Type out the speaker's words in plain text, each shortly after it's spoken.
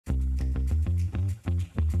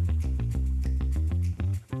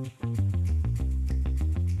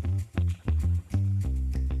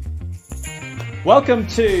Welcome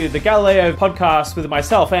to the Galileo podcast with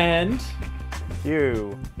myself and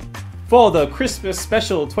Hugh. For the Christmas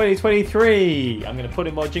special 2023. I'm going to put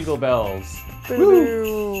in more jingle bells.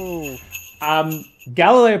 Woo!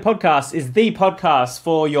 Galileo podcast is the podcast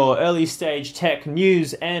for your early stage tech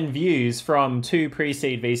news and views from two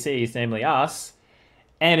pre-seed VCs, namely us.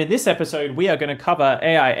 And in this episode, we are going to cover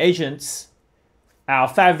AI agents, our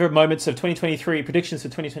favorite moments of 2023, predictions for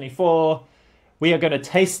 2024. We are going to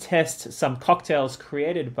taste test some cocktails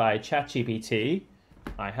created by ChatGPT.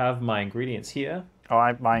 I have my ingredients here.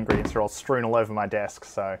 Oh, my ingredients are all strewn all over my desk,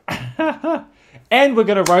 so... And we're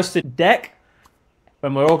going to roast a deck,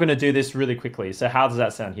 and we're all going to do this really quickly. So how does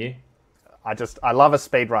that sound, Hugh? I love a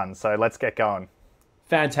speed run, so let's get going.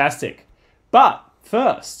 Fantastic. But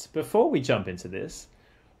first, before we jump into this,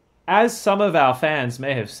 as some of our fans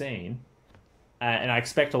may have seen, and I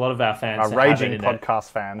expect a lot of our fans Our raging podcast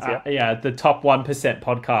fans, yeah. Yeah, the top 1%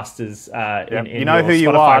 podcasters in you know who you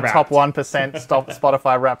Spotify are, Wrapped. top 1%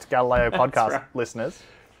 Spotify Wrapped Galileo podcast right. listeners.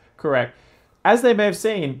 Correct. As they may have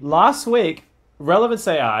seen, last week, Relevance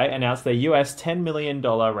AI announced their US $10 million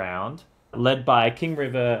round, led by King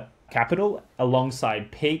River Capital,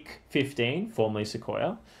 alongside Peak 15, formerly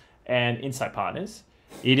Sequoia, and Insight Partners.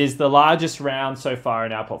 It is the largest round so far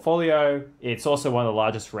in our portfolio. It's also one of the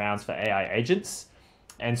largest rounds for AI agents.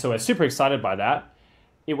 And so we're super excited by that.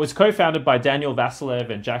 It was co-founded by Daniel Vasilev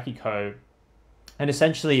and Jackie Ko. And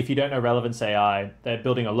essentially, if you don't know Relevance AI, they're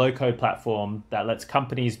building a low-code platform that lets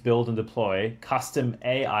companies build and deploy custom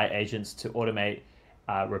AI agents to automate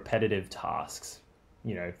repetitive tasks.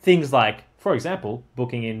 You know, things like, for example,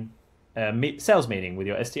 booking in a sales meeting with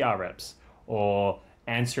your SDR reps, or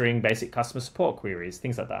answering basic customer support queries,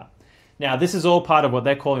 things like that. Now, this is all part of what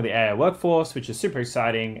they're calling the AI workforce, which is super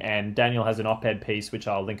exciting. And Daniel has an op-ed piece, which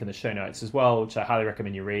I'll link in the show notes as well, which I highly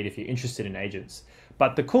recommend you read if you're interested in agents.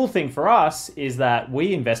 But the cool thing for us is that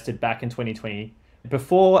we invested back in 2020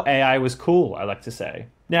 before AI was cool, I like to say.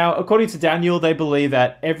 Now, according to Daniel, they believe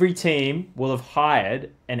that every team will have hired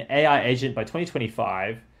an AI agent by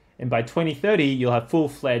 2025. And by 2030, you'll have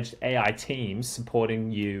full-fledged AI teams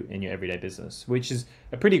supporting you in your everyday business, which is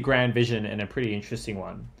a pretty grand vision and a pretty interesting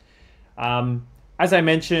one. As I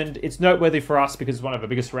mentioned, it's noteworthy for us because it's one of our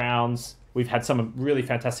biggest rounds. We've had some really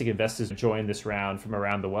fantastic investors join this round from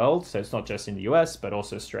around the world. So it's not just in the US, but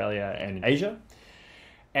also Australia and Asia.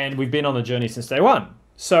 And we've been on the journey since day one.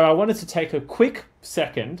 So I wanted to take a quick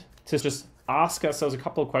second to just ask ourselves a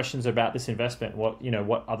couple of questions about this investment, what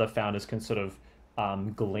other founders can sort of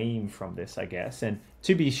glean from this, I guess. And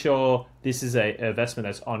to be sure, this is an investment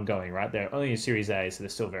that's ongoing, right? They're only in Series A, so they're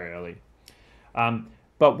still very early.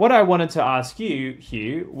 But what I wanted to ask you,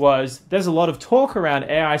 Hugh, was there's a lot of talk around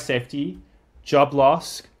AI safety, job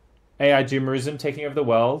loss, AI doomerism taking over the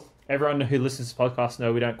world. Everyone who listens to podcasts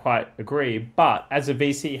know we don't quite agree. But as a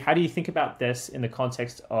VC, how do you think about this in the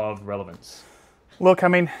context of relevance? Look, I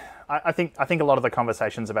mean, I think a lot of the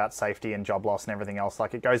conversations about safety and job loss and everything else,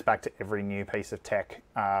 like it goes back to every new piece of tech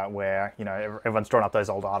where, everyone's drawn up those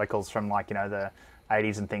old articles from the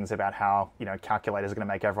 80s and things about how, calculators are going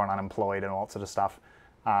to make everyone unemployed and all that sort of stuff.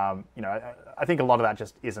 I think a lot of that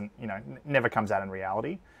just isn't, never comes out in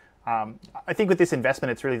reality. I think with this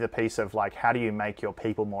investment, it's really the piece of how do you make your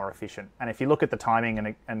people more efficient? And if you look at the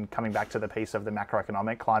timing and coming back to the piece of the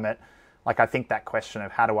macroeconomic climate, I think that question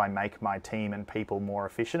of how do I make my team and people more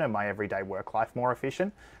efficient and my everyday work life more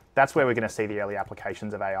efficient, that's where we're going to see the early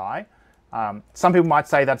applications of AI. Some people might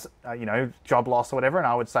say that's, job loss or whatever. And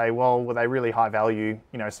I would say, well, were they really high value,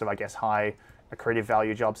 high accretive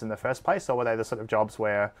value jobs in the first place? Or were they the sort of jobs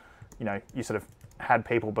where, you sort of had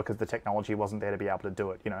people because the technology wasn't there to be able to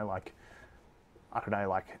do it? I don't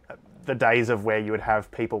know, the days of where you would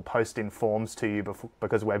have people post in forms to you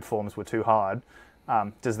because web forms were too hard.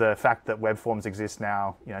 Does the fact that web forms exist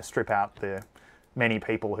now, strip out the many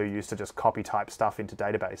people who used to just copy type stuff into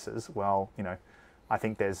databases? Well, I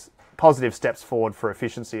think there's positive steps forward for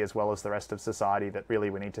efficiency as well as the rest of society that really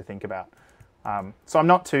we need to think about. So I'm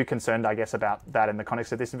not too concerned, I guess, about that in the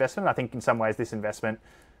context of this investment. I think in some ways this investment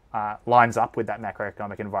lines up with that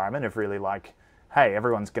macroeconomic environment of really hey,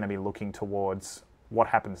 everyone's going to be looking towards what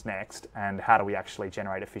happens next and how do we actually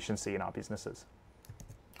generate efficiency in our businesses.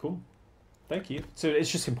 Cool. Thank you. So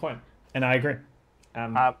it's just an interesting point, and I agree.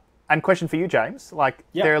 And question for you, James.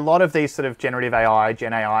 There are a lot of these sort of generative AI,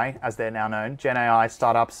 Gen AI, as they're now known, Gen AI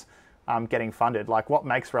startups getting funded. What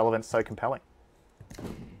makes Relevance so compelling?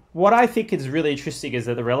 What I think is really interesting is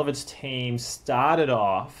that the Relevance team started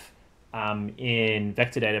off in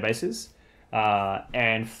vector databases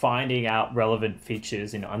and finding out relevant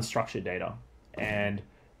features in unstructured data. And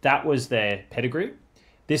that was their pedigree.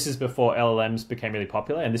 this is before LLMs became really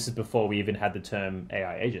popular, and this is before we even had the term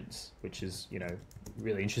AI agents, which is,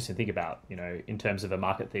 really interesting to think about, in terms of a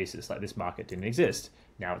market thesis. Like, this market didn't exist.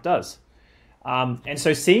 Now it does. And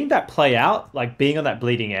so seeing that play out, like being on that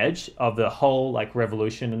bleeding edge of the whole like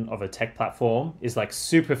revolution of a tech platform is like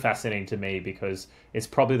super fascinating to me, because it's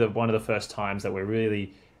probably one of the first times that we're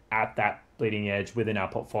really at that bleeding edge within our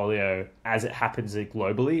portfolio as it happens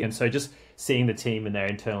globally. And so just seeing the team and their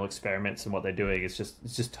internal experiments and what they're doing is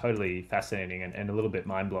just totally fascinating and a little bit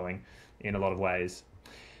mind-blowing in a lot of ways.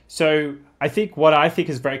 So I think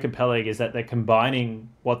is very compelling is that they're combining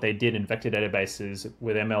what they did in vector databases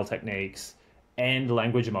with ML techniques and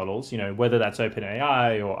language models, whether that's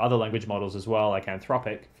OpenAI or other language models as well, like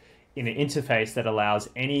Anthropic, in an interface that allows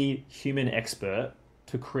any human expert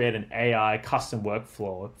to create an AI custom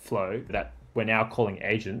workflow that we're now calling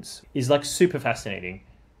agents, is like super fascinating.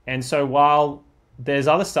 And so while there's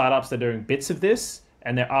other startups that are doing bits of this,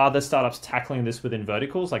 and there are other startups tackling this within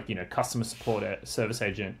verticals, like, customer support service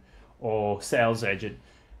agent or sales agent,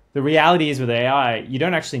 the reality is with AI, you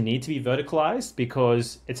don't actually need to be verticalized,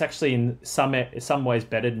 because it's actually in some ways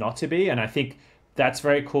better not to be. And I think that's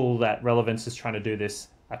very cool that Relevance is trying to do this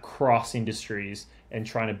across industries and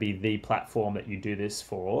trying to be the platform that you do this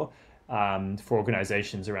for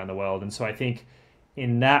organizations around the world. And so I think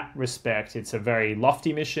in that respect, it's a very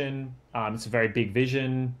lofty mission. It's a very big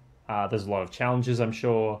vision. There's a lot of challenges, I'm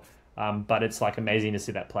sure, but it's like amazing to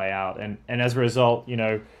see that play out. And as a result,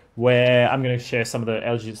 where I'm going to share some of the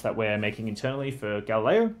agents that we're making internally for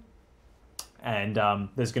Galileo. And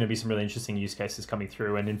there's going to be some really interesting use cases coming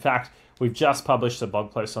through. And in fact, we've just published a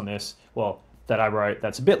blog post on this, that I wrote,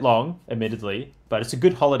 that's a bit long, admittedly, but it's a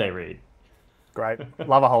good holiday read. Great.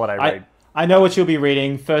 Love a holiday read. I know what you'll be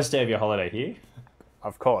reading first day of your holiday here.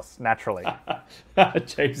 Of course, naturally.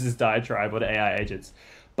 James's diatribe on AI agents.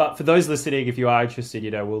 But for those listening, if you are interested,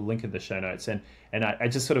 we'll link in the show notes. And I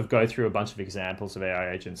just sort of go through a bunch of examples of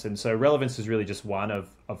AI agents. And so Relevance is really just one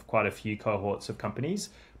of quite a few cohorts of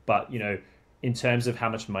companies. But, in terms of how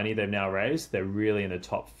much money they've now raised, they're really in the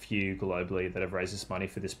top few globally that have raised this money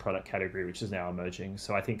for this product category, which is now emerging.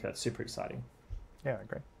 So I think that's super exciting. Yeah, I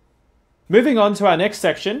agree. Moving on to our next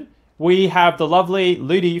section, we have the lovely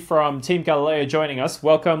Ludi from Team Galileo joining us.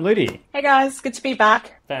 Welcome, Ludi. Hey guys, good to be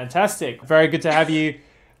back. Fantastic. Very good to have you.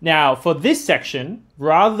 Now, for this section,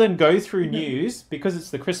 rather than go through news, because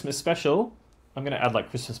it's the Christmas special, I'm going to add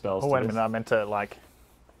like Christmas bells. Oh, wait a minute. I meant to like...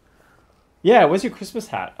 Yeah, where's your Christmas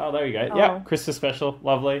hat? Oh, there you go. Oh. Yeah, Christmas special.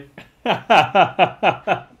 Lovely.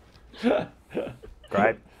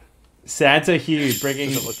 Great. Santa Hugh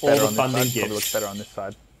bringing all the funding gifts. Probably looks better on this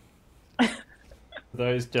side. For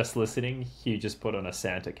those just listening, Hugh just put on a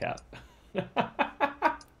Santa cap.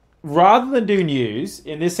 Rather than do news,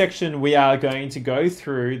 in this section, we are going to go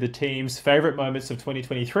through the team's favorite moments of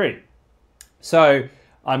 2023. So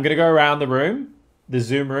I'm going to go around the room, the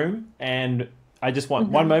Zoom room, and I just want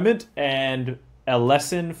one moment and a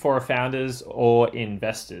lesson for founders or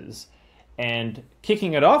investors. And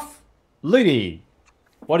kicking it off, Ludi,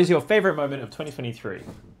 what is your favorite moment of 2023?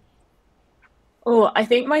 Oh, I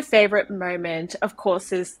think my favorite moment, of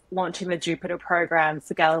course, is launching the Jupiter program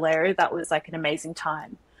for Galileo. That was like an amazing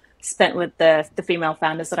time spent with the female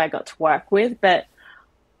founders that I got to work with. But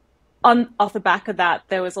off the back of that,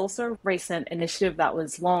 there was also a recent initiative that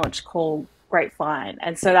was launched called Grapevine.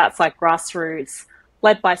 And so that's like grassroots,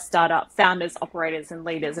 led by startup founders, operators, and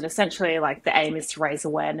leaders. And essentially, like, the aim is to raise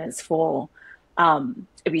awareness for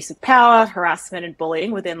abuse of power, harassment, and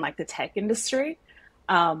bullying within like the tech industry.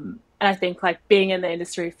 And I think, like, being in the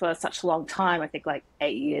industry for such a long time, I think like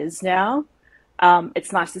 8 years now,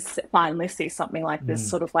 it's nice to finally see something like this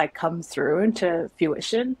sort of like come through into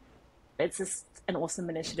fruition. It's just an awesome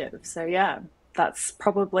initiative. So yeah, that's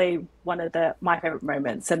probably one of my favorite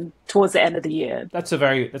moments, and towards the end of the year. That's a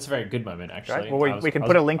very good moment, actually. Right. Well, we can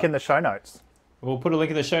put a link in the show notes. We'll put a link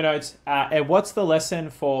in the show notes. And what's the lesson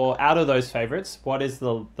for, out of those favorites, what is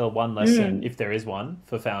the one lesson, if there is one,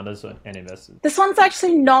 for founders and investors? This one's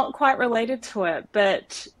actually not quite related to it,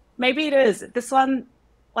 but maybe it is. This one,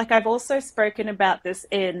 like, I've also spoken about this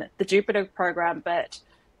in the Jupiter program, but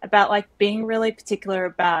about like being really particular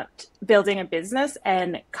about building a business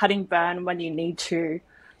and cutting burn when you need to,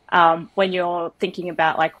 when you're thinking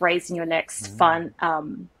about like raising your next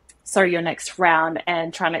your next round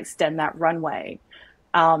and trying to extend that runway.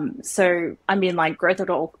 So, I mean, like, growth at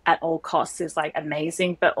all costs is like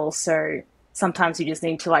amazing, but also sometimes you just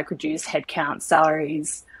need to like reduce headcount,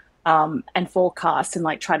 salaries, and forecast, and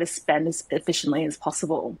like try to spend as efficiently as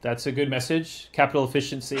possible. That's a good message. Capital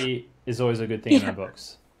efficiency is always a good thing in our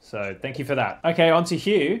books. So thank you for that. Okay, on to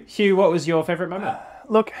Hugh. Hugh, what was your favorite moment?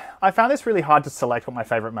 Look, I found this really hard to select what my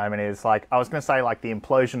favorite moment is. Like, I was going to say, like, the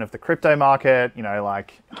implosion of the crypto market, you know,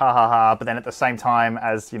 like, ha ha ha. But then at the same time,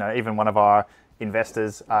 as, you know, even one of our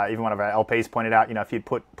investors, even one of our LPs pointed out, you know, if you'd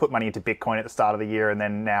put money into Bitcoin at the start of the year and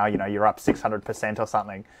then now, you know, you're up 600% or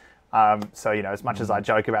something. So, you know, as much as I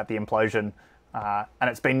joke about the implosion, and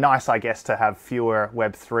it's been nice, I guess, to have fewer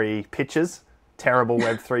Web3 pitches, terrible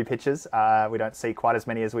Web3 pitches. We don't see quite as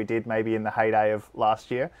many as we did maybe in the heyday of last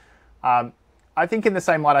year. I think in the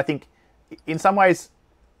same light, I think in some ways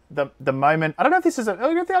the moment, I don't know if this is I'm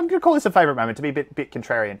going to call this a favorite moment to be a bit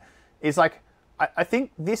contrarian, is like, I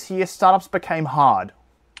think this year startups became hard.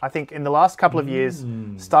 I think in the last couple of years,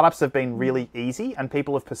 startups have been really easy and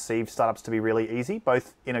people have perceived startups to be really easy,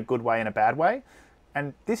 both in a good way and a bad way.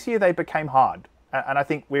 And this year they became hard. And I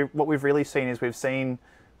think what we've really seen is we've seen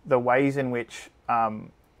the ways in which,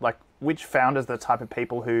 which founders are the type of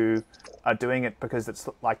people who are doing it because it's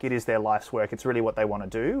like it is their life's work. It's really what they want to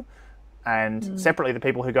do. And separately, the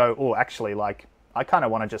people who go, oh, actually, like, I kind of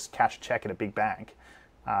want to just cash a check at a big bank.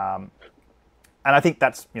 And I think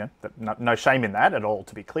that's, you know, no shame in that at all,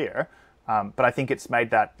 to be clear. But I think it's made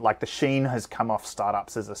that, like, the sheen has come off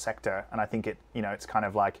startups as a sector. And I think it, you know, it's kind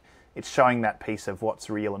of like, it's showing that piece of what's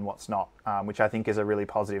real and what's not, which I think is a really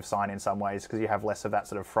positive sign in some ways, because you have less of that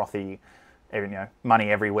sort of frothy, you know, money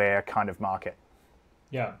everywhere kind of market.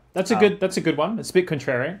 Yeah, that's a good one. It's a bit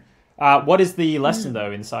contrarian. What is the lesson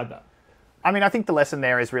though inside that? I mean, I think the lesson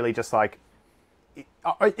there is really just like,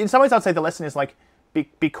 in some ways, I'd say the lesson is like,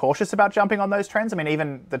 be cautious about jumping on those trends. I mean,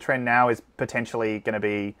 even the trend now is potentially going to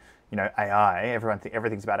be, you know, AI.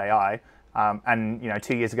 Everything's about AI. And, you know,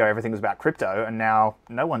 2 years ago, everything was about crypto, and now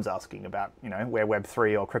no one's asking about, you know, where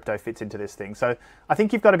Web3 or crypto fits into this thing. So I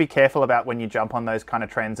think you've got to be careful about when you jump on those kind of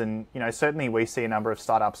trends. And, you know, certainly we see a number of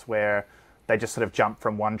startups where they just sort of jump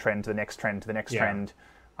from one trend to the next trend to the next trend.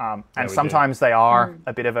 And sometimes they are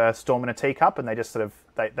a bit of a storm in a teacup, and they just sort of,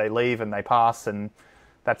 they leave and they pass, and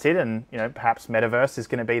that's it. And, you know, perhaps metaverse is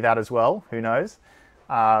going to be that as well. Who knows?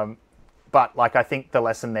 But like, I think the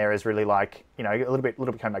lesson there is really like, you know, a little bit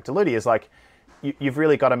coming back to Ludi is like, you've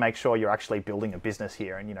really got to make sure you're actually building a business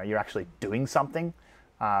here, and, you know, you're actually doing something.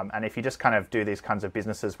 And if you just kind of do these kinds of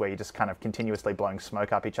businesses where you're just kind of continuously blowing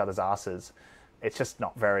smoke up each other's asses, it's just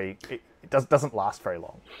not very, it doesn't last very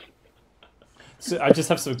long. So I just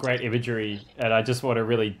have some great imagery, and I just want to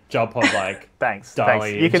really jump on like thanks.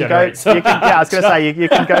 DALL-E You can go. I was going to say you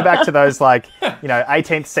can go back to those like, you know,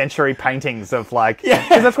 18th century paintings of like,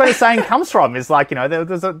 because that's where the saying comes from. Is like, you know,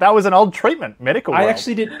 that was an old treatment, medical world. I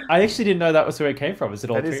actually didn't know that was where it came from. Is it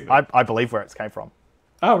old treatment? I believe where it came from.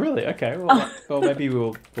 Oh really? Okay. Well maybe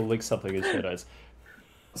we'll link something in Shownotes.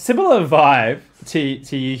 Similar vibe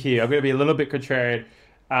to you here. I'm going to be a little bit contrarian.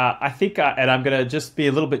 I think, and I'm going to just be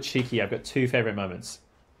a little bit cheeky, I've got two favorite moments.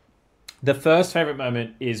 The first favorite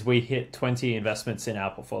moment is we hit 20 investments in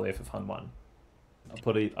our portfolio for Fund 1.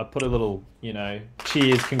 I'll put a little, you know,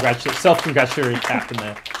 cheers, self-congratulatory cap in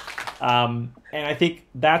there. And I think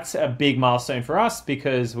that's a big milestone for us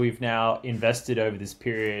because we've now invested over this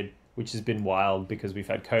period, which has been wild because we've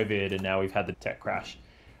had COVID and now we've had the tech crash.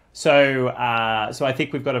 So I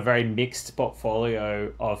think we've got a very mixed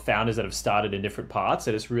portfolio of founders that have started in different parts,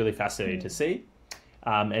 and it's really fascinating to see.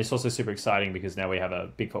 And it's also super exciting because now we have a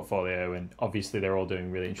big portfolio, and obviously they're all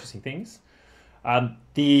doing really interesting things.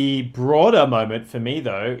 The broader moment for me,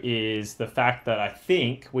 though, is the fact that I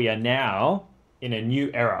think we are now in a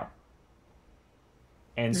new era.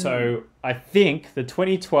 And so I think the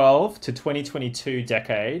 2012 to 2022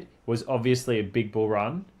 decade was obviously a big bull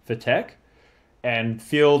run for tech, and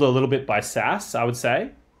fueled a little bit by SaaS, I would say,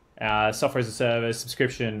 software as a service,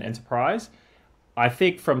 subscription, enterprise. I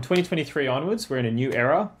think from 2023 onwards, we're in a new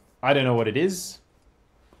era. I don't know what it is.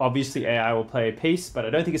 Obviously, AI will play a piece, but I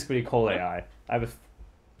don't think it's going to be called AI. I think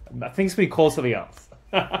it's going to be called something else.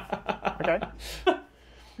 Okay.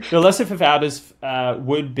 The lesson for founders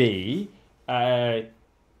would be the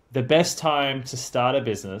best time to start a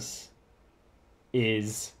business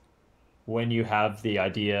is when you have the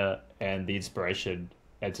idea and the inspiration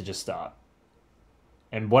and to just start.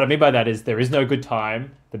 And what I mean by that is there is no good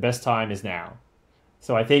time. The best time is now.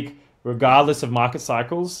 So I think regardless of market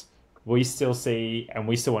cycles, we still see and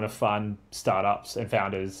we still want to fund startups and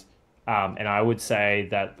founders. And I would say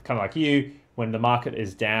that kind of like you, when the market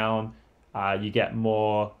is down, you get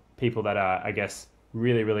more people that are, I guess,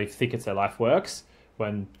 really, really think it's their life works.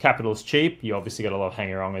 When capital's cheap, you obviously got a lot of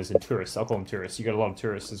hanger-oners and tourists. I'll call them tourists. You got a lot of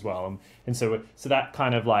tourists as well. And so that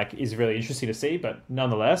kind of like is really interesting to see. But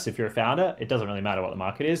nonetheless, if you're a founder, it doesn't really matter what the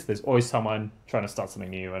market is. There's always someone trying to start something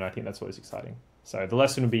new. And I think that's always exciting. So the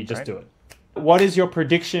lesson would be just do it. What is your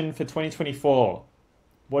prediction for 2024?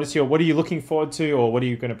 what are you looking forward to, or what are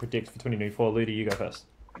you going to predict for 2024? Ludi, you go first.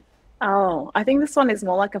 Oh, I think this one is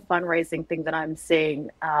more like a fundraising thing that I'm seeing,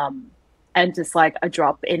 and just like a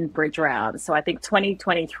drop in bridge rounds. So I think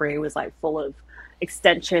 2023 was like full of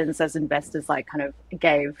extensions as investors like kind of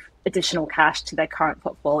gave additional cash to their current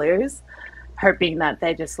portfolios, hoping that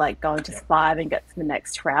they're just like going to survive and get to the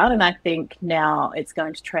next round. And I think now it's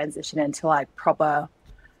going to transition into like proper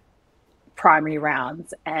primary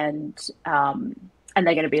rounds, and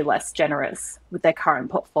they're going to be less generous with their current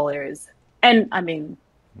portfolios. And I mean,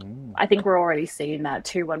 I think we're already seeing that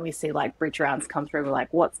too when we see like bridge rounds come through. We're like,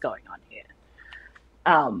 what's going on here?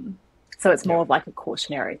 So it's more of like a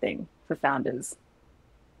cautionary thing for founders.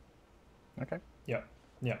 Okay. Yeah.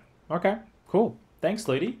 Okay. Cool. Thanks,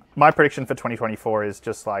 Ludi. My prediction for 2024 is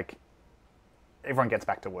just like everyone gets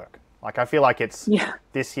back to work. Like I feel like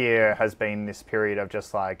this year has been this period of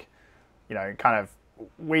just like, kind of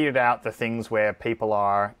weeded out the things where people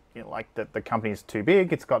are like the company's too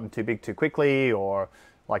big, it's gotten too big too quickly, or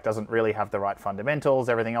like doesn't really have the right fundamentals,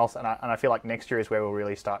 everything else. And I feel like next year is where we'll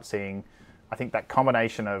really start seeing, I think that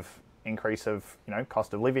combination of increase of,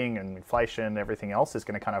 cost of living and inflation, everything else is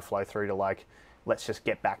going to kind of flow through to like, let's just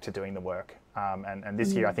get back to doing the work. And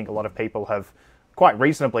this year, I think a lot of people have quite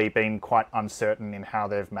reasonably been quite uncertain in how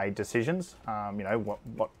they've made decisions.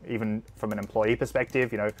 What even from an employee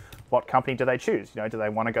perspective, what company do they choose? Do they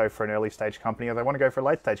want to go for an early stage company, or they want to go for a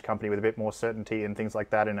late stage company with a bit more certainty and things like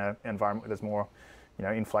that in an environment where there's more,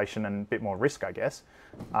 inflation and a bit more risk, I guess.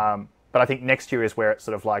 But I think next year is where it's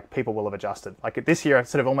sort of like people will have adjusted. Like this year,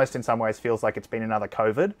 sort of almost in some ways feels like it's been another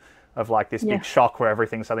COVID of like this big shock where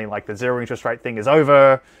everything suddenly like the zero interest rate thing is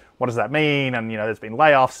over. What does that mean? And, there's been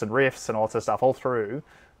layoffs and rifts and all sorts of stuff all through.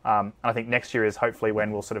 And I think next year is hopefully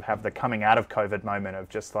when we'll sort of have the coming out of COVID moment of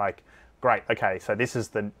just like, great, okay, so this is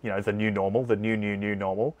the, the new normal, the new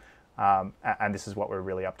normal. And this is what we're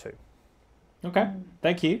really up to. Okay,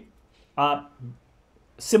 thank you.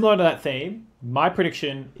 Similar to that theme, my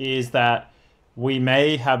prediction is that we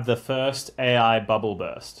may have the first AI bubble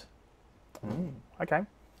burst. Okay.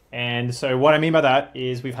 And so what I mean by that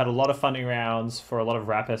is we've had a lot of funding rounds for a lot of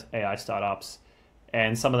rapid AI startups,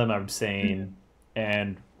 and some of them are obscene,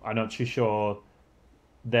 and I'm not too sure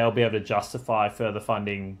they'll be able to justify further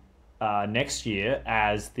funding next year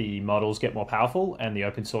as the models get more powerful and the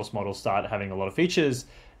open source models start having a lot of features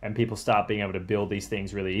and people start being able to build these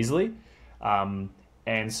things really easily.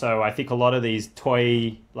 And so I think a lot of these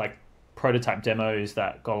toy like prototype demos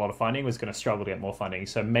that got a lot of funding was going to struggle to get more funding.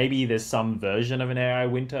 So maybe there's some version of an AI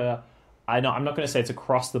winter. I'm not going to say it's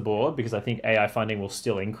across the board because I think AI funding will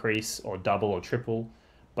still increase or double or triple.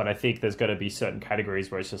 But I think there's got to be certain categories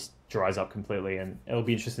where it just dries up completely. And it'll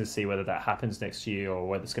be interesting to see whether that happens next year or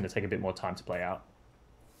whether it's going to take a bit more time to play out.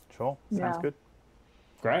 Sure. Sounds good.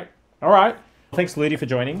 Great. All right. Thanks, Ludi, for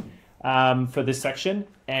joining for this section.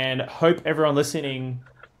 And hope everyone listening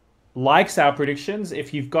likes our predictions.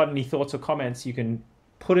 If you've got any thoughts or comments, you can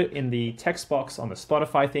put it in the text box on the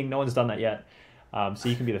Spotify thing. No one's done that yet. So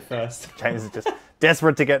you can be the first. James is just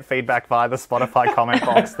desperate to get feedback via the Spotify comment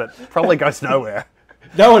box that probably goes nowhere.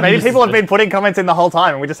 No one Maybe people have been putting comments in the whole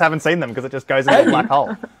time and we just haven't seen them because it just goes into a black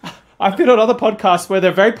hole. I've been on other podcasts where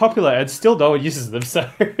they're very popular and still no one uses them. So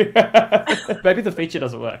maybe the feature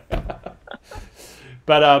doesn't work.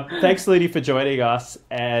 But thanks, Ludi, for joining us,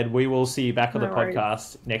 and we will see you back on the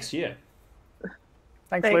podcast next year.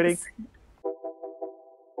 Thanks, Ludi.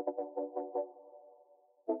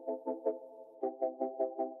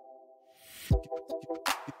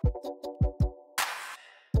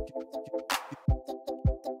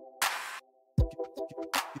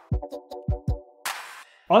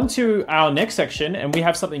 On to our next section, and we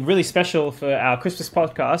have something really special for our Christmas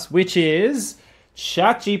podcast, which is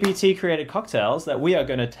ChatGPT created cocktails that we are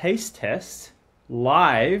going to taste test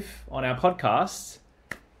live on our podcast.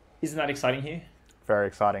 Isn't that exciting, Hugh? Very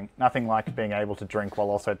exciting. Nothing like being able to drink while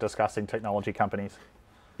also discussing technology companies.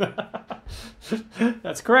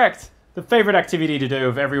 That's correct. The favorite activity to do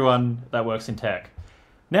of everyone that works in tech.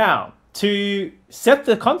 Now, to set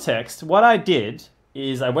the context, what I did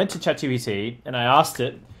is I went to ChatGPT and I asked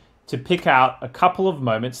it to pick out a couple of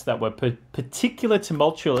moments that were particularly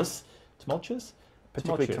tumultuous,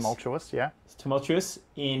 yeah. Tumultuous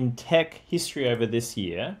in tech history over this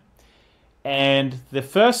year. And the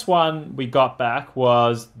first one we got back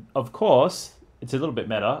was, of course, it's a little bit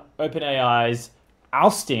meta, OpenAI's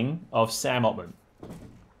ousting of Sam Altman.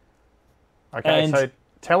 Okay, so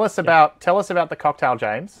tell us about the cocktail,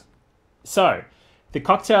 James. So, the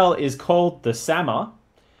cocktail is called the Sammer,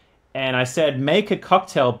 and I said, make a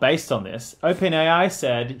cocktail based on this. OpenAI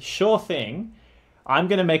said, sure thing. I'm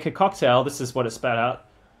going to make a cocktail. This is what it spat out.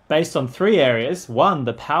 based on 3 areas. One,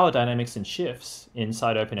 the power dynamics and shifts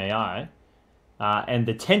inside OpenAI, and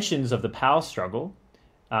the tensions of the power struggle,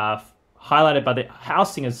 highlighted by the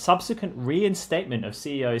ousting and subsequent reinstatement of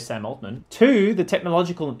CEO Sam Altman. 2, the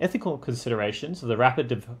technological and ethical considerations of the rapid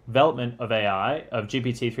development of AI, of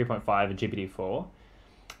GPT 3.5 and GPT-4.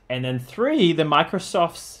 And then 3, the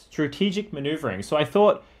Microsoft's strategic maneuvering. So I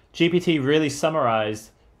thought GPT really summarized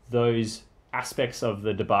those aspects of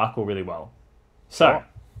the debacle really well. So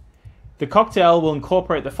the cocktail will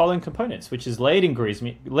incorporate the following components, which is laid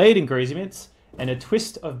ingredients and a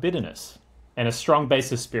twist of bitterness and a strong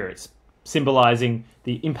base of spirits, symbolizing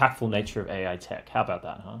the impactful nature of AI tech. How about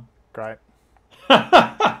that, huh? Great.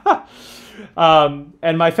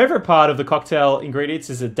 And my favorite part of the cocktail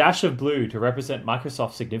ingredients is a dash of blue to represent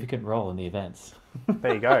Microsoft's significant role in the events.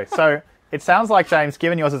 There you go. So it sounds like, James,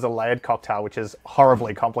 given yours is a layered cocktail, which is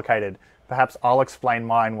horribly complicated, perhaps I'll explain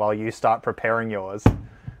mine while you start preparing yours.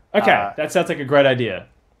 Okay, that sounds like a great idea.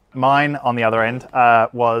 Mine, on the other end,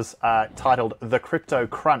 was titled The Crypto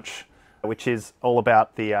Crunch, which is all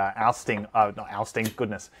about the about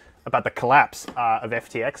the collapse of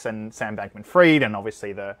FTX and Sam Bankman-Fried, and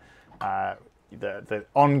obviously the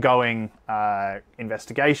ongoing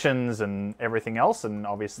investigations and everything else. And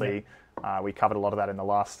obviously, we covered a lot of that in the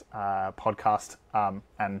last podcast,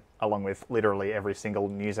 and along with literally every single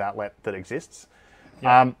news outlet that exists.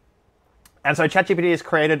 Yeah. And so ChatGPT has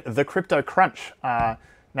created the Crypto Crunch.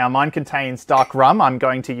 Now, mine contains dark rum. I'm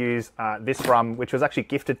going to use this rum, which was actually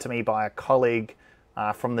gifted to me by a colleague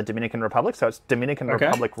from the Dominican Republic. So it's Dominican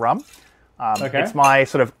Republic rum. It's my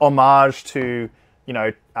sort of homage to,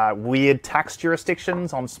 weird tax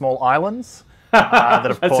jurisdictions on small islands. That,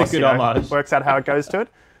 of That's course, a good homage. Works out how it goes to it.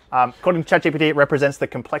 According to ChatGPT, it represents the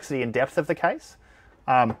complexity and depth of the case.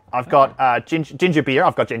 I've got ginger beer.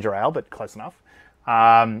 I've got ginger ale, but close enough.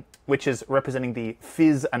 Which is representing the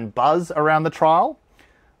fizz and buzz around the trial.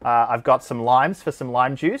 I've got some limes for some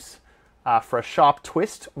lime juice, for a sharp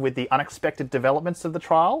twist with the unexpected developments of the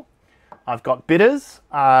trial. I've got bitters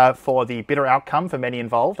for the bitter outcome for many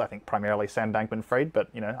involved. I think primarily Sam Bankman-Fried, but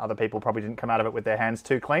other people probably didn't come out of it with their hands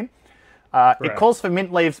too clean. It calls for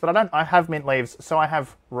mint leaves, but I have mint leaves, so I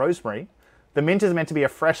have rosemary. The mint is meant to be a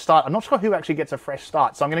fresh start. I'm not sure who actually gets a fresh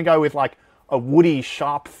start, so I'm going to go with like a woody,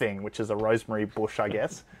 sharp thing, which is a rosemary bush, I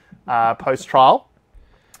guess, post-trial.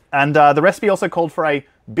 And the recipe also called for a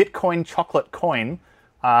Bitcoin chocolate coin,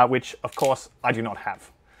 which, of course, I do not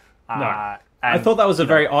have. No. I thought that was a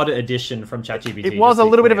very odd addition from ChatGPT. It was a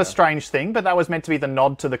little bit of a strange thing, but that was meant to be the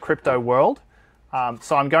nod to the crypto world.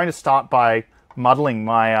 So I'm going to start by muddling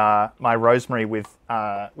my my rosemary with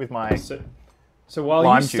my So while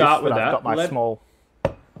lime you start juice, with I've that, got my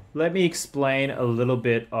let me explain a little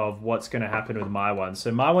bit of what's going to happen with my one.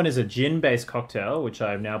 So my one is a gin-based cocktail, which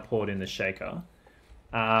I've now poured in the shaker.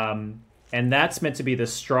 And that's meant to be the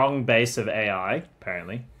strong base of AI,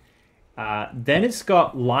 apparently. Then it's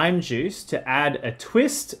got lime juice to add a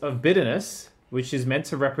twist of bitterness, which is meant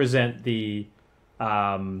to represent the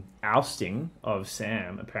ousting of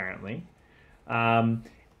Sam, apparently.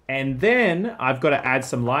 And then I've got to add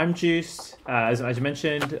some lime juice, as I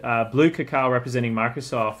mentioned, blue cacao representing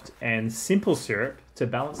Microsoft, and simple syrup to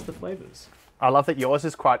balance the flavors. I love that yours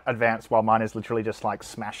is quite advanced, while mine is literally just like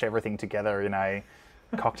smash everything together in a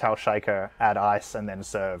cocktail shaker, add ice, and then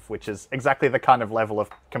serve, which is exactly the kind of level of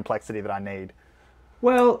complexity that I need.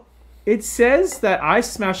 Well, it says that I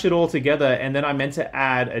smash it all together, and then I meant to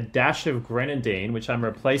add a dash of grenadine, which I'm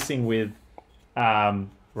replacing with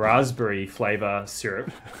raspberry flavor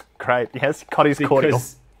syrup. Great, yes, Cotty's cordial.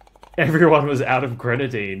 Because everyone was out of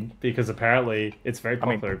grenadine, because apparently it's very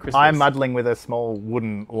popular at Christmas. I'm muddling with a small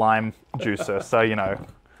wooden lime juicer, so,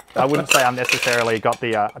 I wouldn't say I'm necessarily got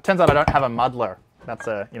the... it turns out I don't have a muddler. That's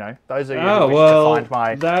a, those of you who wish to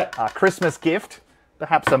find my Christmas gift,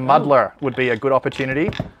 perhaps a muddler would be a good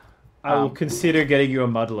opportunity. I will consider getting you a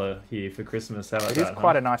muddler here for Christmas. How about that? It is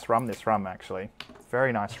quite a nice rum, this rum, actually.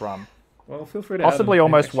 Very nice rum. Well, feel free to possibly add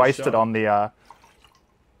almost extra wasted shot.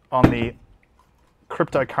 on the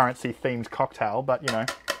cryptocurrency themed cocktail, but the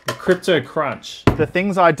crypto crunch. The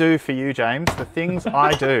things I do for you, James. The things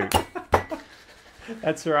I do.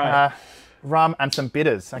 That's right. Rum and some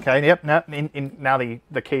bitters. Okay. Yep. Now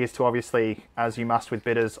the key is to obviously, as you must with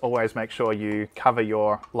bitters, always make sure you cover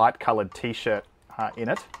your light-coloured T-shirt in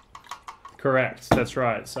it. Correct. That's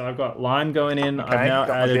right. So I've got lime going in. Okay, I've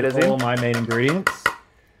now added all my main ingredients.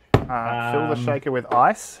 Fill the shaker with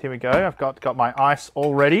ice. Here we go. I've got my ice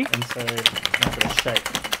all ready. And so I've got to shake.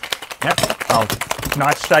 Yep. Oh,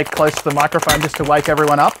 nice shake close to the microphone just to wake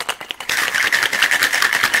everyone up.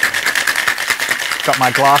 Got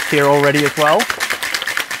my glass here all ready as well.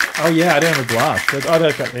 Oh yeah, I don't have a glass. Oh,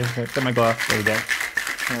 there's got my glass. There we go.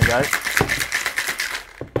 There we go.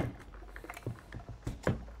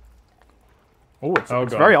 Ooh,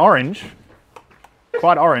 it's very orange.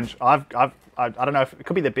 Quite orange. I don't know if it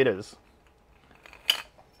could be the bitters.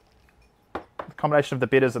 The combination of the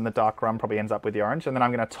bitters and the dark rum probably ends up with the orange. And then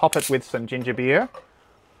I'm going to top it with some ginger beer.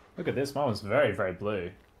 Look at this. Mine was very, very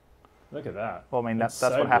blue. Look at that. Well, I mean, that's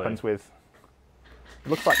what happens with... It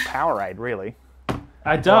looks like Powerade, really.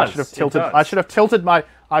 It does. I should have tilted. I should have tilted my...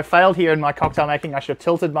 I failed here in my cocktail making. I should have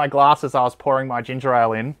tilted my glass as I was pouring my ginger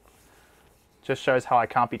ale in. Just shows how I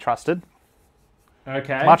can't be trusted.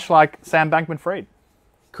 Okay. Much like Sam Bankman-Fried.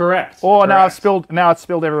 Correct. Or now it's spilled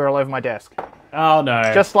everywhere all over my desk. Oh no.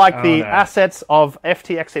 Just like the assets of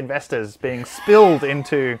FTX investors being spilled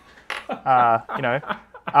into,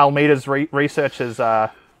 Almeida's researchers'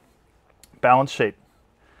 balance sheet.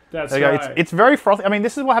 That's there you right. go. It's very frothy. I mean,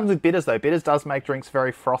 this is what happens with bitters, though. Bitters does make drinks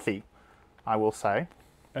very frothy, I will say.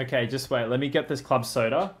 Okay, just wait. Let me get this club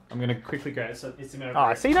soda. I'm going to quickly go. So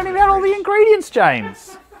you don't even have all the ingredients,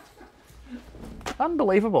 James.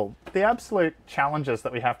 Unbelievable. The absolute challenges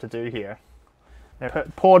that we have to do here.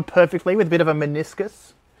 They're poured perfectly with a bit of a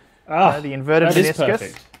meniscus. The inverted meniscus.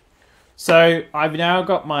 Perfect. So I've now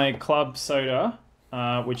got my club soda,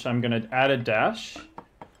 which I'm going to add a dash,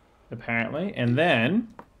 apparently. And then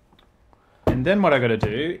what I got to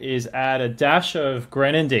do is add a dash of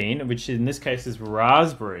grenadine, which in this case is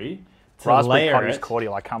raspberry. Raspberry Cottage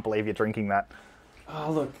cordial. I can't believe you're drinking that.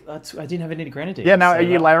 Oh, look, I didn't have any grenadine. Yeah, now are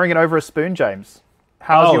you layering it over a spoon, James?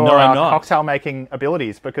 How's your cocktail making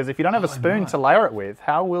abilities? Because if you don't have a spoon to layer it with,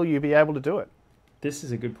 how will you be able to do it? This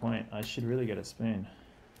is a good point. I should really get a spoon.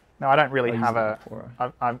 No, I don't really have a...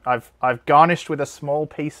 I've garnished with a small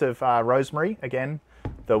piece of rosemary. Again,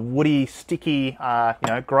 the woody, sticky,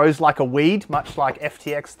 grows like a weed, much like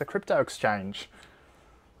FTX, the crypto exchange.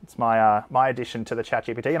 It's my addition to the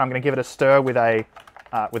ChatGPT, and I'm going to give it a stir with a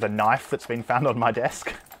knife that's been found on my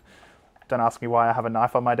desk. Don't ask me why I have a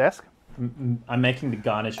knife on my desk. I'm making the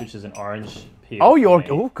garnish, which is an orange peel.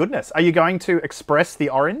 Oh, goodness! Are you going to express the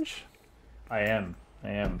orange? I am.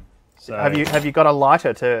 So have you got a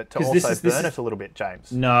lighter to also burn it a little bit,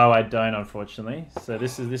 James? No, I don't, unfortunately. So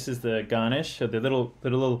this is the garnish, the little.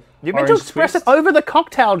 You're meant to express it over the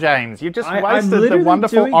cocktail, James. You just wasted the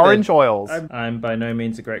wonderful orange oils. I'm by no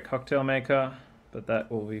means a great cocktail maker, but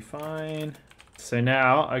that will be fine. So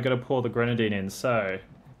now I got to pour the grenadine in. So,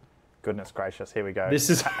 goodness gracious, here we go. This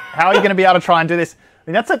is how are you going to be able to try and do this?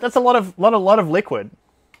 I mean, that's a lot of liquid.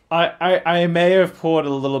 I may have poured a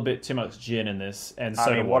little bit too much gin in this and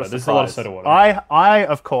soda water. There's a lot of soda water. I,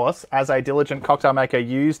 of course, as a diligent cocktail maker,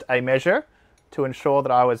 used a measure to ensure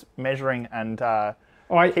that I was measuring and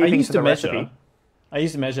keeping to the recipe. I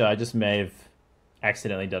used to measure. I just may have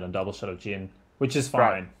accidentally done a double shot of gin, which is fine.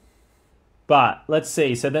 Right. But let's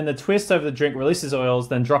see. So then the twist over the drink releases oils,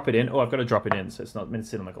 then drop it in. Oh, I've got to drop it in, so it's not meant to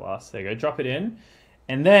sit on the glass. There you go. Drop it in.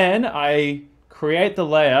 And then I create the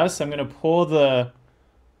layer. So I'm going to pour the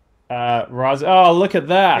raspberry. Oh, look at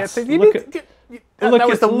that. Yeah, so that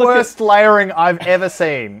was the worst layering I've ever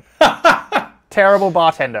seen. Terrible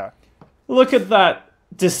bartender. Look at that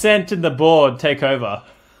descent in the board take over.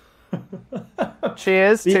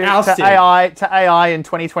 Cheers to AI in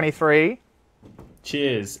 2023.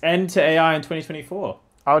 Cheers. And to AI in 2024.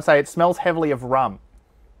 I would say it smells heavily of rum.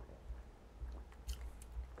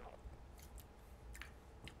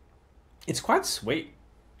 It's quite sweet.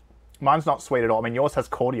 Mine's not sweet at all. I mean, yours has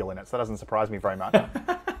cordial in it, so that doesn't surprise me very much.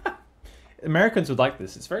 Americans would like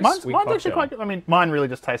this. It's very sweet. Mine's actually quite good. I mean, mine really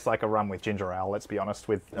just tastes like a rum with ginger ale, let's be honest,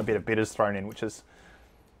 with a bit of bitters thrown in, which is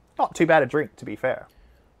not too bad a drink, to be fair.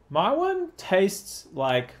 My one tastes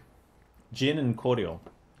like gin and cordial.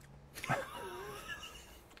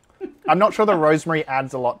 I'm not sure the rosemary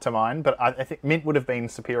adds a lot to mine, but I think mint would have been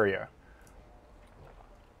superior.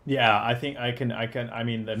 Yeah, I think I can. I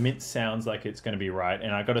mean, the mint sounds like it's going to be right,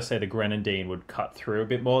 and I got to say the grenadine would cut through a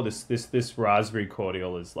bit more. This raspberry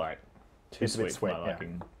cordial is like too sweet for my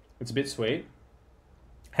liking. It's a bit sweet.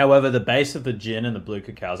 However, the base of the gin and the blue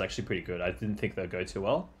cacao is actually pretty good. I didn't think they'd go too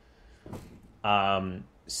well.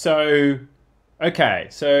 So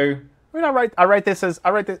I mean, I rate this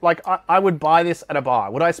like I would buy this at a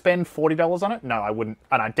bar. Would I spend $40 on it? No, I wouldn't,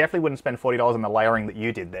 and I definitely wouldn't spend $40 on the layering that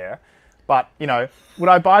you did there. But would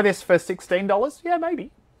I buy this for $16? Yeah,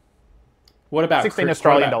 maybe. What about 16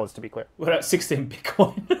 Australian dollars to be clear? What about 16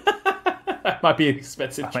 Bitcoin? That might be an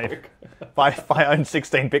expensive joke. If I own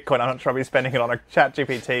 16 Bitcoin, I'm not sure I'll be spending it on a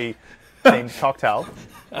ChatGPT themed cocktail.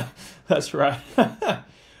 That's right.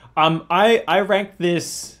 I ranked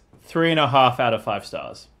this 3.5 out of 5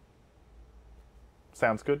 stars.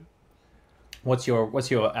 Sounds good. What's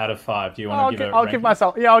your out of 5? Do you want to give it? I'll give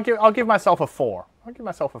myself. Yeah, I'll give myself a 4. I'll give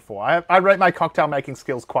myself a 4. I rate my cocktail making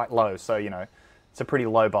skills quite low, so it's a pretty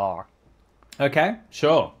low bar. Okay,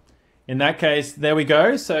 sure. In that case, there we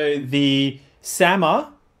go. So the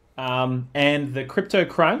SAMA and the Crypto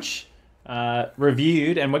Crunch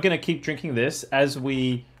reviewed, and we're going to keep drinking this as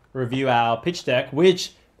we review our pitch deck,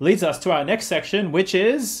 which leads us to our next section, which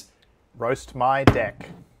is Roast my deck.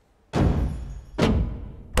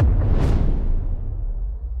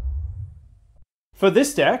 for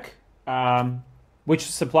this deck, which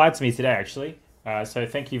was supplied to me today, actually. So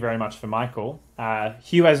thank you very much for Michael.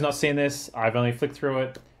 Hugh has not seen this. I've only flicked through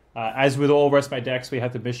it. As with all Roast My Decks, we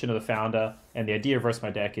have the mission of the founder, and the idea of Roast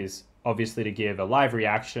My Deck is obviously to give a live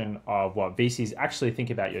reaction of what VCs actually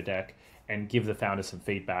think about your deck and give the founder some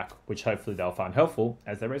feedback, which hopefully they'll find helpful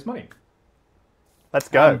as they raise money. Let's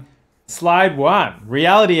go. Slide 1,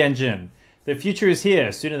 Reality Engine. The future is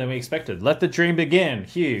here, sooner than we expected. Let the dream begin.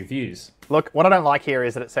 Hugh, views. Look, what I don't like here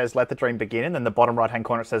is that it says, let the dream begin, and then the bottom right-hand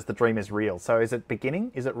corner it says, the dream is real. So is it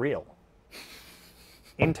beginning? Is it real?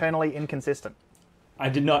 Internally inconsistent. I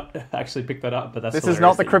did not actually pick that up, but that's This is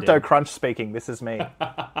not the Crypto Crunch speaking. This is me.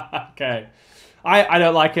 Okay. I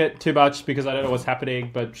don't like it too much because I don't know what's happening,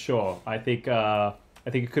 but sure. I think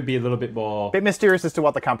it could be a little bit more... A bit mysterious as to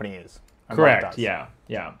what the company is. Correct, yeah.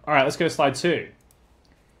 All right, let's go to slide 2.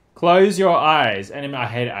 Close your eyes. And I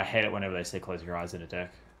hate it whenever they say close your eyes in a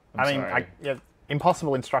deck.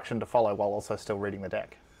 Impossible instruction to follow while also still reading the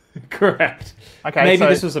deck. Correct. Okay, maybe so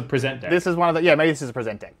this was a present deck. This is one of the... Yeah, maybe this is a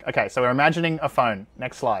present deck. Okay, so we're imagining a phone.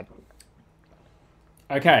 Next slide.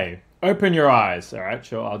 Okay, open your eyes. All right,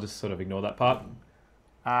 sure, I'll just sort of ignore that part.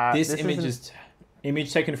 This image is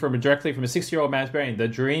image taken directly from a 6-year-old man's brain. The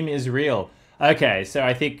dream is real. Okay, so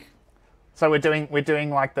I think... So we're doing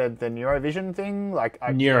like the neurovision thing?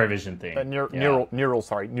 Neurovision thing. Neural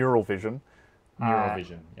vision. Neural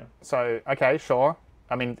vision, yeah. So, okay, sure.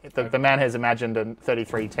 I mean, the man has imagined a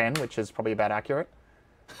 3310, which is probably about accurate.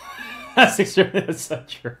 That's so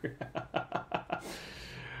true.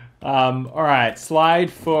 All right,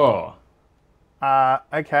 slide 4.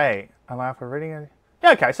 Okay, allow for reading it.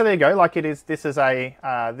 Yeah, okay, so there you go. Like this is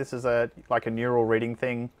a like a neural reading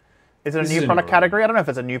thing. Is it a new product category? I don't know if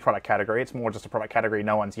it's a new product category. It's more just a product category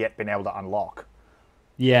no one's yet been able to unlock.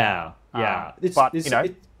 Yeah.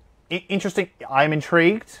 Interesting. I'm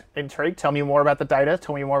intrigued. Tell me more about the data.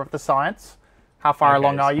 Tell me more about the science. How far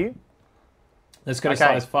along are you? Let's go to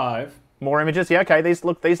slide 5. More images. Yeah. Okay. These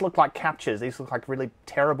look like captures. These look like really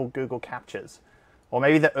terrible Google captures, or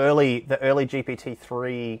maybe the early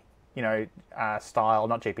GPT-3 style,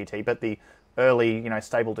 not GPT, but the early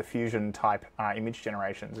stable diffusion type image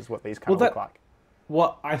generations is what these kind of look like.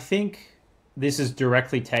 Well, I think this is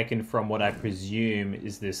directly taken from what I presume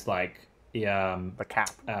is this like. The cap.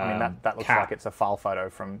 I mean, that looks like it's a file photo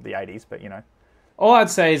from the 80s, but All I'd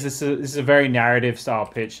say is this is a very narrative style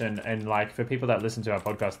pitch, and like for people that listen to our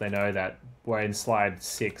podcast, they know that we're in slide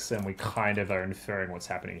 6 and we kind of are inferring what's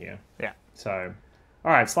happening here. Yeah. So,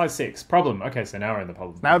 all right, slide 6. Problem. Okay, so now we're in the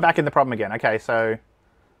problem. Now we're back in the problem again. Okay, so,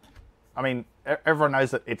 I mean, everyone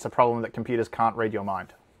knows that it's a problem that computers can't read your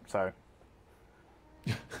mind. So,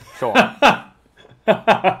 sure.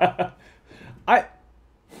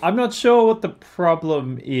 I'm not sure what the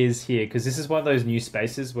problem is here, because this is one of those new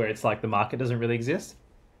spaces where it's like the market doesn't really exist.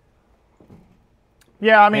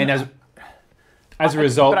 Yeah, I mean... And as a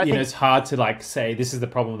result, it's hard to like say this is the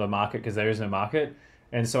problem of the market because there is no market.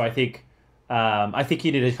 And so I think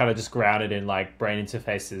you need to kind of just ground it in like brain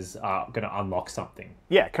interfaces are going to unlock something.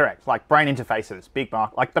 Yeah, correct. Like brain interfaces, big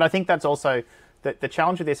market. But I think that's also... The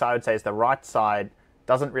challenge with this, I would say, is the right side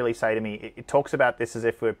doesn't really say to me... It talks about this as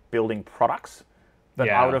if we're building products. But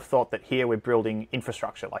I would have thought that here we're building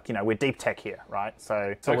infrastructure, like we're deep tech here, right?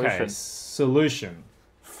 So solution, okay, solution,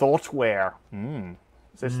 thoughtware.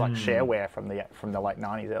 Is this like shareware from the late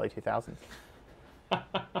 90s, early 2000s?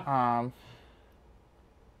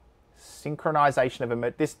 Synchronization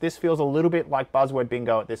of this feels a little bit like buzzword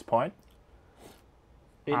bingo at this point.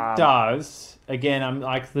 It does. Again, I'm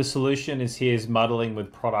like the solution is muddling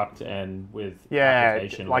with product and with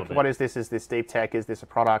application. Like what is this? Is this deep tech? Is this a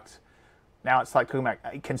product? Now it's like talking about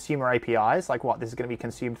consumer APIs. Like what? This is going to be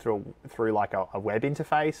consumed through like a web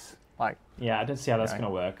interface. Like I don't see how that's going to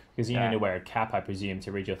work because you need to wear a cap, I presume,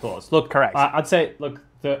 to read your thoughts. Look, correct. I'd say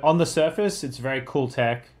on the surface, it's very cool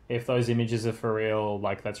tech. If those images are for real,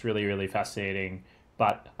 like that's really really fascinating.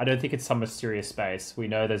 But I don't think it's some mysterious space. We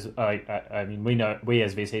know there's, we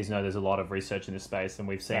as VCs know there's a lot of research in this space, and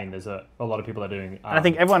we've seen there's a lot of people are doing. And I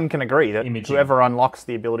think everyone can agree that imaging. Whoever unlocks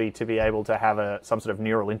the ability to be able to have some sort of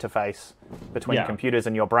neural interface between computers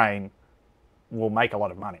and your brain will make a lot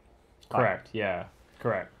of money. Correct. Yeah.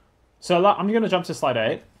 Correct. So I'm going to jump to slide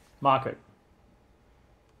 8. Market.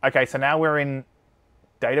 Okay, so now we're in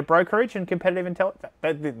data brokerage and competitive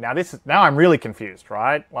intelligence. Now I'm really confused,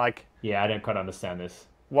 right? Like, Yeah, I don't quite understand this.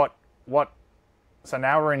 what? So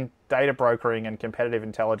now we're in data brokering and competitive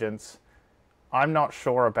intelligence. I'm not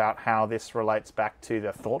sure about how this relates back to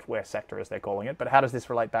the thoughtware sector, as they're calling it, but how does this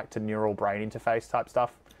relate back to neural brain interface type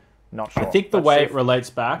stuff? Not sure. I think the way it relates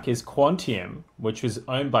back is Quantium, which was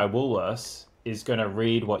owned by Woolworths, is going to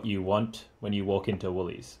read what you want when you walk into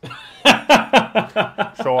Woolies.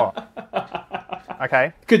 Sure.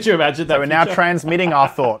 Okay. Could you imagine that? So we're now transmitting our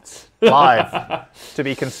thoughts live to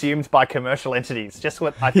be consumed by commercial entities. Just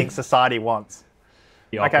what I think society wants.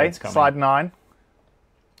 Okay, slide 9.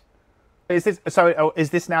 Is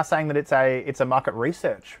this now saying that it's a market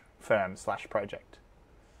research firm / project?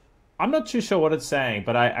 I'm not too sure what it's saying,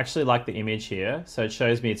 but I actually like the image here. So it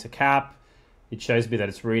shows me it's a cap. It shows me that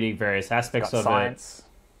it's reading various aspects of science.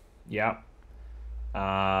 It. Yep.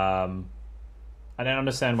 I don't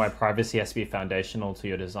understand why privacy has to be foundational to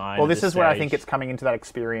your design. Well, this is where I think it's coming into that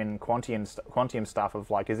Experian Quantium stuff of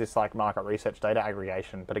like, is this like market research data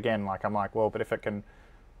aggregation? But again, like I'm like, well, but if it can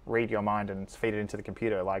read your mind and feed it into the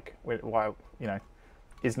computer, like why,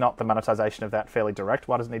 is not the monetization of that fairly direct?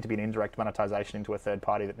 Why does it need to be an indirect monetization into a third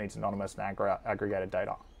party that needs anonymous and aggregated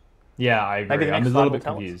data? Yeah, I agree. I'm a little bit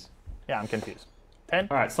confused. Yeah, I'm confused. 10.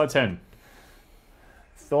 All right, slide 10.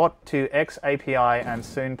 Thought to X API and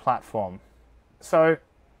soon platform. So,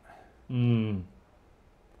 okay,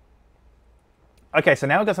 so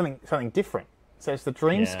now we've got something different. It says the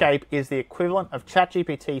Dreamscape is the equivalent of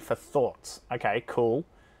ChatGPT for thoughts. Okay, cool.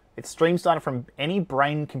 It streams data from any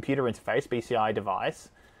brain-computer interface, BCI device,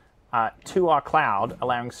 to our cloud,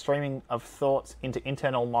 allowing streaming of thoughts into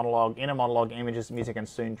internal monologue, inner monologue, images, music, and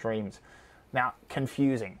soon dreams. Now,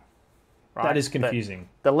 confusing. Right? That is confusing.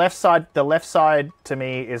 The left side to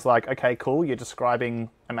me is like, okay, cool. You're describing,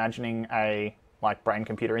 imagining a like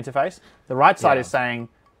brain-computer interface. The right side is saying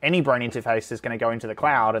any brain interface is going to go into the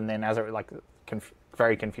cloud, and then as it like,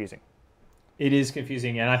 very confusing. It is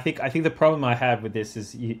confusing, and I think the problem I have with this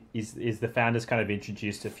is the founders kind of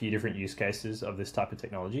introduced a few different use cases of this type of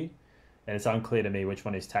technology, and it's unclear to me which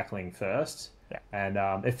one he's tackling first. Yeah.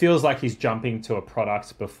 And it feels like he's jumping to a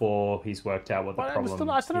product before he's worked out what the problem is.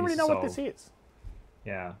 I still don't really know what this is.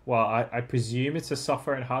 Yeah. Well, I presume it's a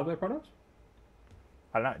software and hardware product?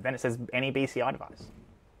 I don't know. Then it says any BCI device.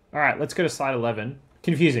 All right, let's go to slide 11.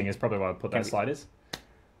 Confusing is probably what I put that slide is.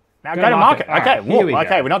 Now go to market. Okay, right,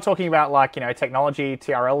 okay. We're not talking about like technology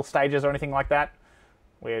TRL stages or anything like that.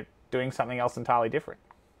 We're doing something else entirely different.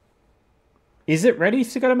 Is it ready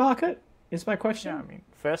to go to market? Is my question. Yeah, I mean,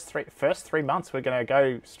 first 3 months we're going to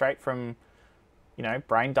go straight from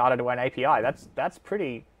brain data to an API. That's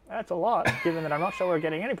a lot. Given that I'm not sure we're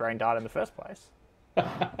getting any brain data in the first place.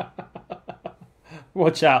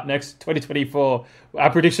 Watch out, next 2024. Our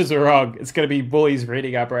predictions are wrong. It's going to be bullies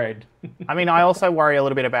reading our brain. I mean, I also worry a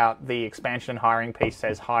little bit about the expansion and hiring piece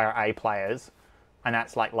says hire A players, and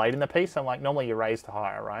that's like late in the piece. I'm like, normally you raise to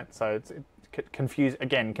hire, right? So it's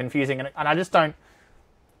confusing, and I just don't,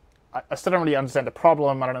 I still don't really understand the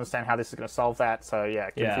problem. I don't understand how this is going to solve that. So yeah,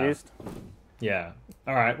 confused. Yeah.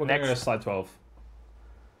 All right, we're going to go to slide 12.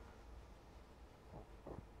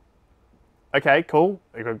 Okay, cool.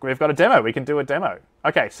 We've got a demo. We can do a demo.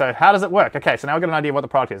 Okay, so how does it work? Okay, so now we've got an idea of what the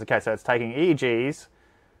product is. Okay, so it's taking EEGs,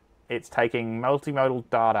 it's taking multimodal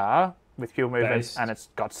data with pure movements, and it's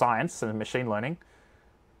got science and machine learning,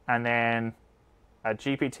 and then a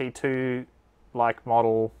GPT-2-like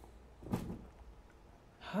model.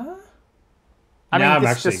 Huh? I mean,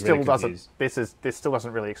 this just still doesn't. This still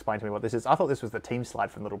doesn't really explain to me what this is. I thought this was the team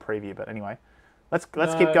slide from the little preview, but anyway, let's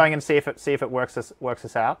keep going and see if it works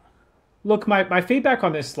us out. Look, my feedback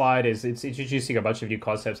on this slide is it's introducing a bunch of new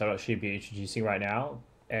concepts I should be introducing right now.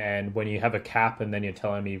 And when you have a cap and then you're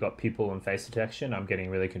telling me you've got people and face detection, I'm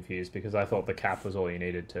getting really confused because I thought the cap was all you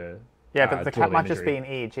needed to. Yeah, but the cap might just be an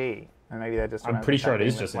EEG, and maybe they're just. I'm pretty sure it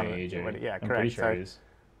is just an EEG. Yeah, correct. I'm pretty sure it is.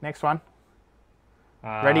 Next one.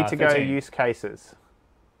 Ready to 13. go use cases.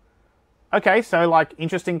 Okay, so like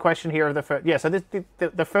interesting question here of the first. Yeah, so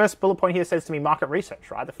the first bullet point here says to me market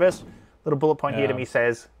research, right? The first little bullet point here to me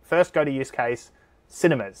says first go to use case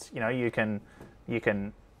cinemas. You can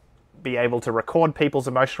be able to record people's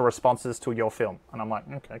emotional responses to your film, and I'm like,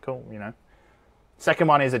 okay, cool. Second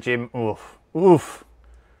one is a gym. Oof.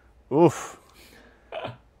 Gyms,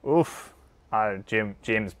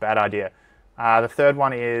 bad idea. The third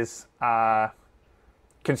one is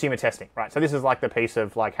consumer testing, right? So this is like the piece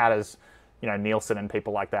of like how does Nielsen and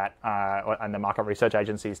people like that and the market research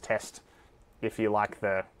agencies test if you like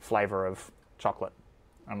the flavor of chocolate.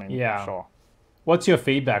 I mean, Yeah. sure. What's your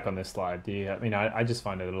feedback on this slide? I just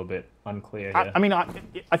find it a little bit unclear here.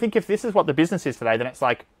 I think if this is what the business is today, then it's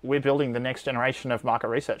like we're building the next generation of market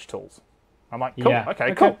research tools. I'm like, cool, Yeah.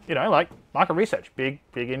 okay, cool. Like market research, big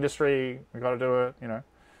industry, we've got to do it,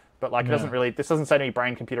 But like, this doesn't say to me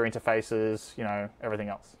brain-computer interfaces, everything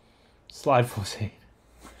else. Slide 14.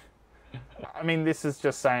 I mean, this is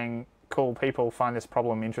just saying, cool, people find this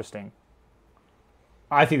problem interesting.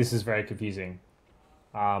 I think this is very confusing.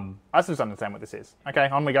 I just understand what this is. Okay,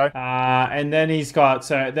 on we go. And then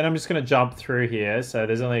then I'm just going to jump through here. So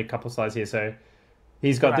there's only a couple slides here. So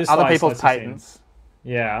he's got this other slide, people's patents.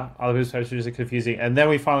 Yeah, other people's patents, which is confusing. And then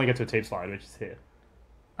we finally get to a team slide, which is here.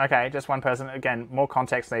 Okay, just one person. Again, more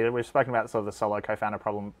context needed. We've spoken about sort of the solo founder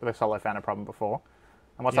problem before.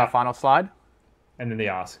 And what's our final slide? And then the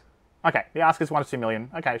ask. Okay, the ask is 1 to 2 million.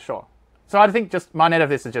 Okay, sure. So I think just my net of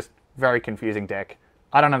this is just very confusing deck.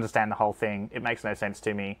 I don't understand the whole thing. It makes no sense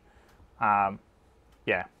to me.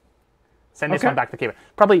 Yeah. Send this one back to keep it.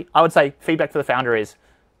 Probably, I would say feedback for the founder is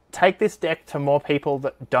take this deck to more people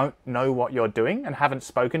that don't know what you're doing and haven't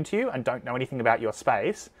spoken to you and don't know anything about your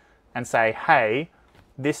space and say, hey,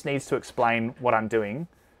 this needs to explain what I'm doing.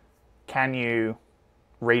 Can you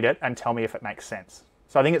read it and tell me if it makes sense?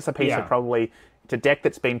 So I think it's a piece of probably, it's a deck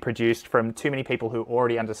that's been produced from too many people who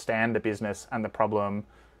already understand the business and the problem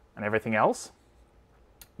and everything else,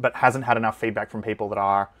 but hasn't had enough feedback from people that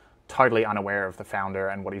are totally unaware of the founder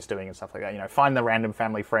and what he's doing and stuff like that. Find the random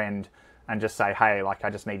family friend and just say, hey, like, I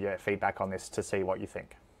just need your feedback on this to see what you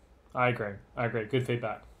think. I agree. Good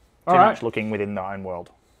feedback. Too much looking within their own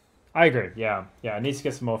world. I agree. Yeah. It needs to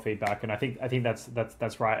get some more feedback, and I think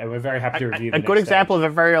that's right. And we're very happy to review. A good example of a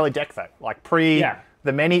very early deck, though, like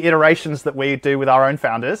the many iterations that we do with our own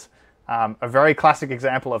founders. A very classic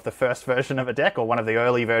example of the first version of a deck, or one of the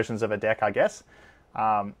early versions of a deck, I guess.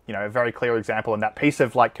 A very clear example, and that piece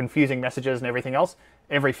of like confusing messages and everything else.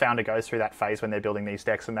 Every founder goes through that phase when they're building these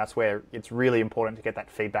decks, and that's where it's really important to get that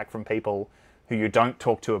feedback from people who you don't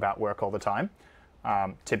talk to about work all the time,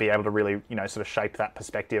 to be able to really, sort of shape that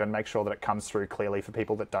perspective and make sure that it comes through clearly for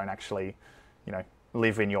people that don't actually,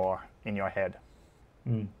 live in your head.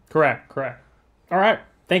 Correct. All right.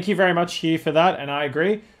 Thank you very much, Hugh, for that, and I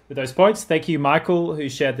agree with those points. Thank you, Michael, who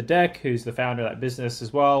shared the deck, who's the founder of that business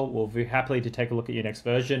as well. We'll be happy to take a look at your next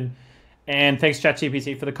version. And thanks,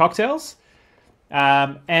 ChatGPT, for the cocktails.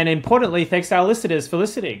 And importantly, thanks to our listeners for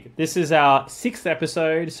listening. This is our 6th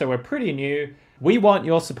episode, so we're pretty new. We want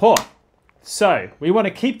your support. So we want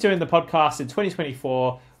to keep doing the podcast in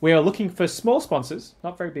 2024. We are looking for small sponsors,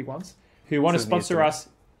 not very big ones, who want to sponsor us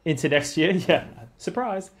into next year. Yeah,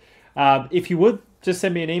 surprise. If you would, just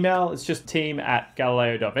send me an email. It's just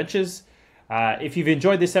team@galileo.ventures. If you've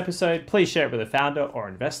enjoyed this episode, please share it with a founder or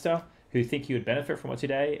investor who think you would benefit from it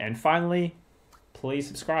today. And finally, please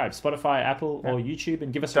subscribe. Spotify, Apple, or YouTube,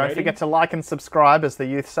 and give us a rating. Don't forget to like and subscribe, as the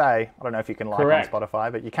youth say. I don't know if you can like on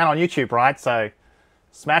Spotify, but you can on YouTube, right? So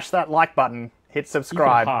smash that like button, hit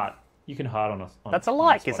subscribe. You can heart on us. That's a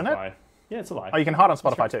like, isn't it? Yeah, it's a like. Oh, you can heart on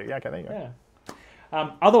Spotify too. Yeah, okay, there you go.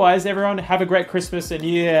 Yeah. Otherwise, everyone, have a great Christmas and New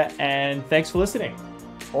Year, and thanks for listening.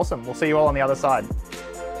 Awesome. We'll see you all on the other side.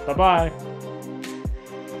 Bye-bye.